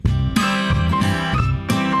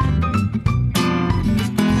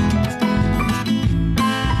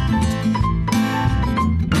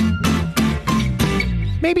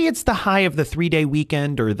maybe it's the high of the 3-day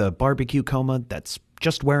weekend or the barbecue coma that's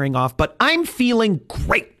just wearing off, but I'm feeling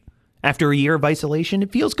great. After a year of isolation,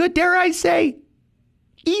 it feels good, dare I say,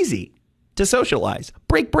 easy to socialize,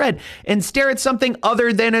 break bread, and stare at something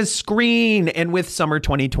other than a screen. And with summer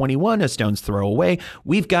 2021 a stone's throw away,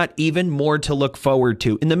 we've got even more to look forward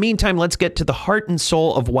to. In the meantime, let's get to the heart and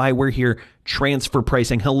soul of why we're here, transfer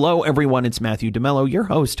pricing. Hello, everyone. It's Matthew DeMello, your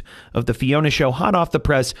host of The Fiona Show, hot off the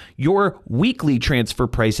press, your weekly transfer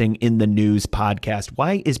pricing in the news podcast.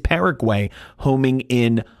 Why is Paraguay homing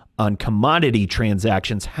in on commodity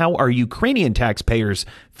transactions? How are Ukrainian taxpayers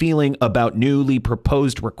feeling about newly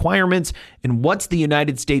proposed requirements? And what's the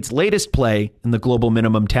United States' latest play in the global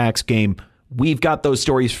minimum tax game? We've got those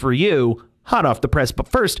stories for you, hot off the press. But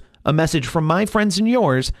first, a message from my friends and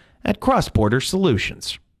yours at Cross Border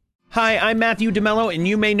Solutions. Hi, I'm Matthew DeMello, and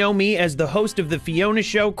you may know me as the host of the Fiona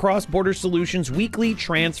Show Cross Border Solutions weekly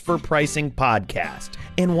transfer pricing podcast.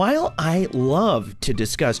 And while I love to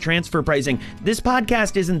discuss transfer pricing, this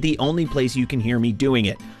podcast isn't the only place you can hear me doing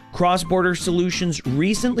it. Cross Border Solutions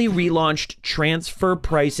recently relaunched Transfer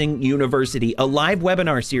Pricing University, a live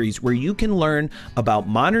webinar series where you can learn about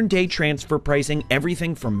modern day transfer pricing,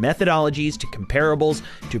 everything from methodologies to comparables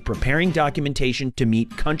to preparing documentation to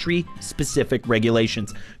meet country specific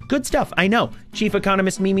regulations. Good stuff, I know. Chief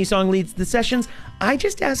Economist Mimi Song leads the sessions. I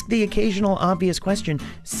just ask the occasional obvious question.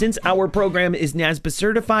 Since our program is NASBA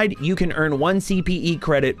certified, you can earn 1 CPE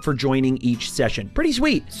credit for joining each session. Pretty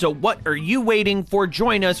sweet. So what are you waiting for?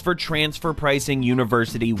 Join us for Transfer Pricing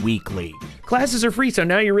University Weekly. Classes are free, so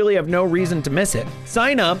now you really have no reason to miss it.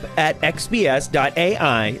 Sign up at xbs.ai/TPU.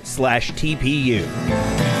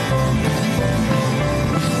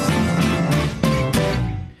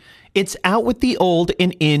 It's out with the old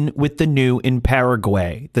and in with the new in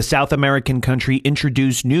Paraguay. The South American country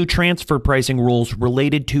introduced new transfer pricing rules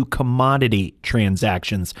related to commodity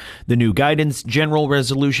transactions. The new guidance, General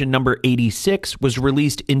Resolution number 86, was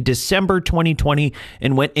released in December 2020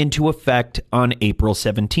 and went into effect on April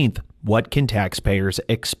 17th. What can taxpayers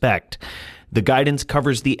expect? The guidance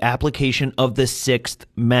covers the application of the sixth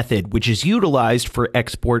method, which is utilized for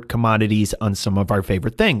export commodities on some of our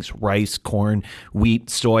favorite things: rice, corn, wheat,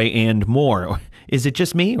 soy, and more. Is it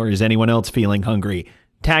just me, or is anyone else feeling hungry?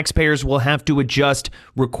 Taxpayers will have to adjust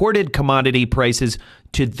recorded commodity prices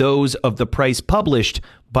to those of the price published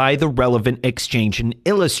by the relevant exchange and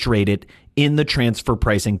illustrated in the transfer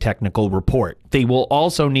pricing technical report. They will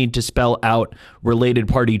also need to spell out related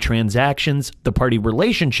party transactions, the party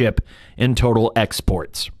relationship, and total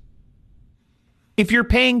exports. If you're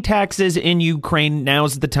paying taxes in Ukraine,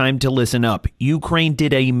 now's the time to listen up. Ukraine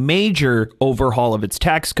did a major overhaul of its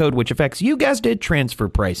tax code, which affects, you guessed it, transfer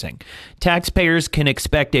pricing. Taxpayers can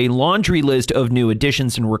expect a laundry list of new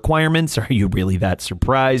additions and requirements. Are you really that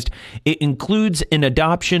surprised? It includes an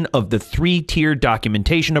adoption of the 3-tier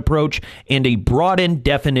documentation approach and a broadened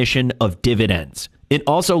definition of dividends. It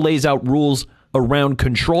also lays out rules around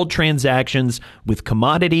controlled transactions with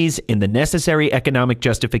commodities and the necessary economic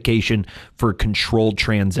justification for controlled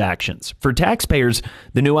transactions. For taxpayers,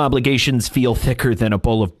 the new obligations feel thicker than a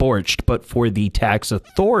bowl of borscht, but for the tax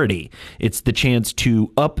authority, it's the chance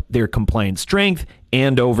to up their compliance strength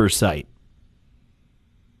and oversight.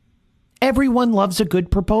 Everyone loves a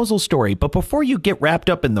good proposal story, but before you get wrapped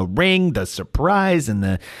up in the ring, the surprise, and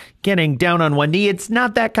the getting down on one knee, it's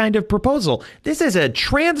not that kind of proposal. This is a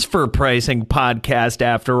transfer pricing podcast,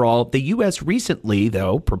 after all. The U.S. recently,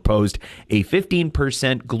 though, proposed a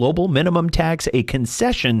 15% global minimum tax, a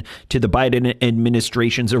concession to the Biden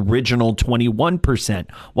administration's original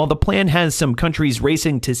 21%. While the plan has some countries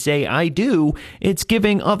racing to say, I do, it's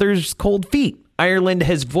giving others cold feet. Ireland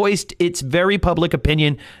has voiced its very public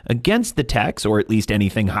opinion against the tax, or at least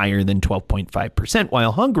anything higher than 12.5%,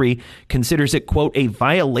 while Hungary considers it, quote, a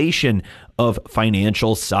violation of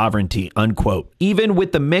financial sovereignty, unquote. Even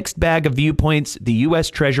with the mixed bag of viewpoints, the U.S.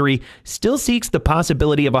 Treasury still seeks the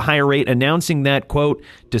possibility of a higher rate, announcing that, quote,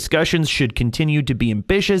 discussions should continue to be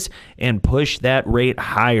ambitious and push that rate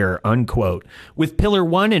higher, unquote. With Pillar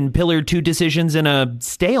 1 and Pillar 2 decisions in a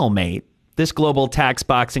stalemate, this global tax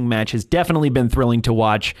boxing match has definitely been thrilling to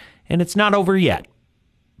watch, and it's not over yet.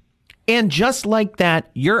 And just like that,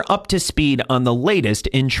 you're up to speed on the latest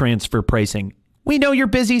in transfer pricing. We know you're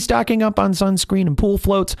busy stocking up on sunscreen and pool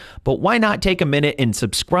floats, but why not take a minute and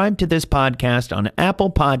subscribe to this podcast on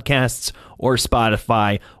Apple Podcasts or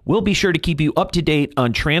Spotify? We'll be sure to keep you up to date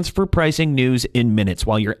on transfer pricing news in minutes.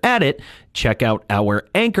 While you're at it, check out our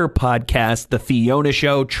anchor podcast, The Fiona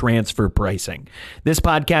Show Transfer Pricing. This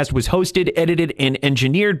podcast was hosted, edited, and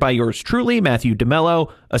engineered by yours truly, Matthew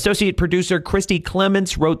DeMello. Associate producer Christy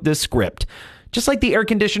Clements wrote this script. Just like the air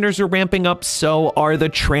conditioners are ramping up, so are the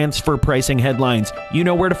transfer pricing headlines. You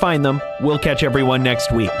know where to find them. We'll catch everyone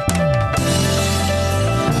next week.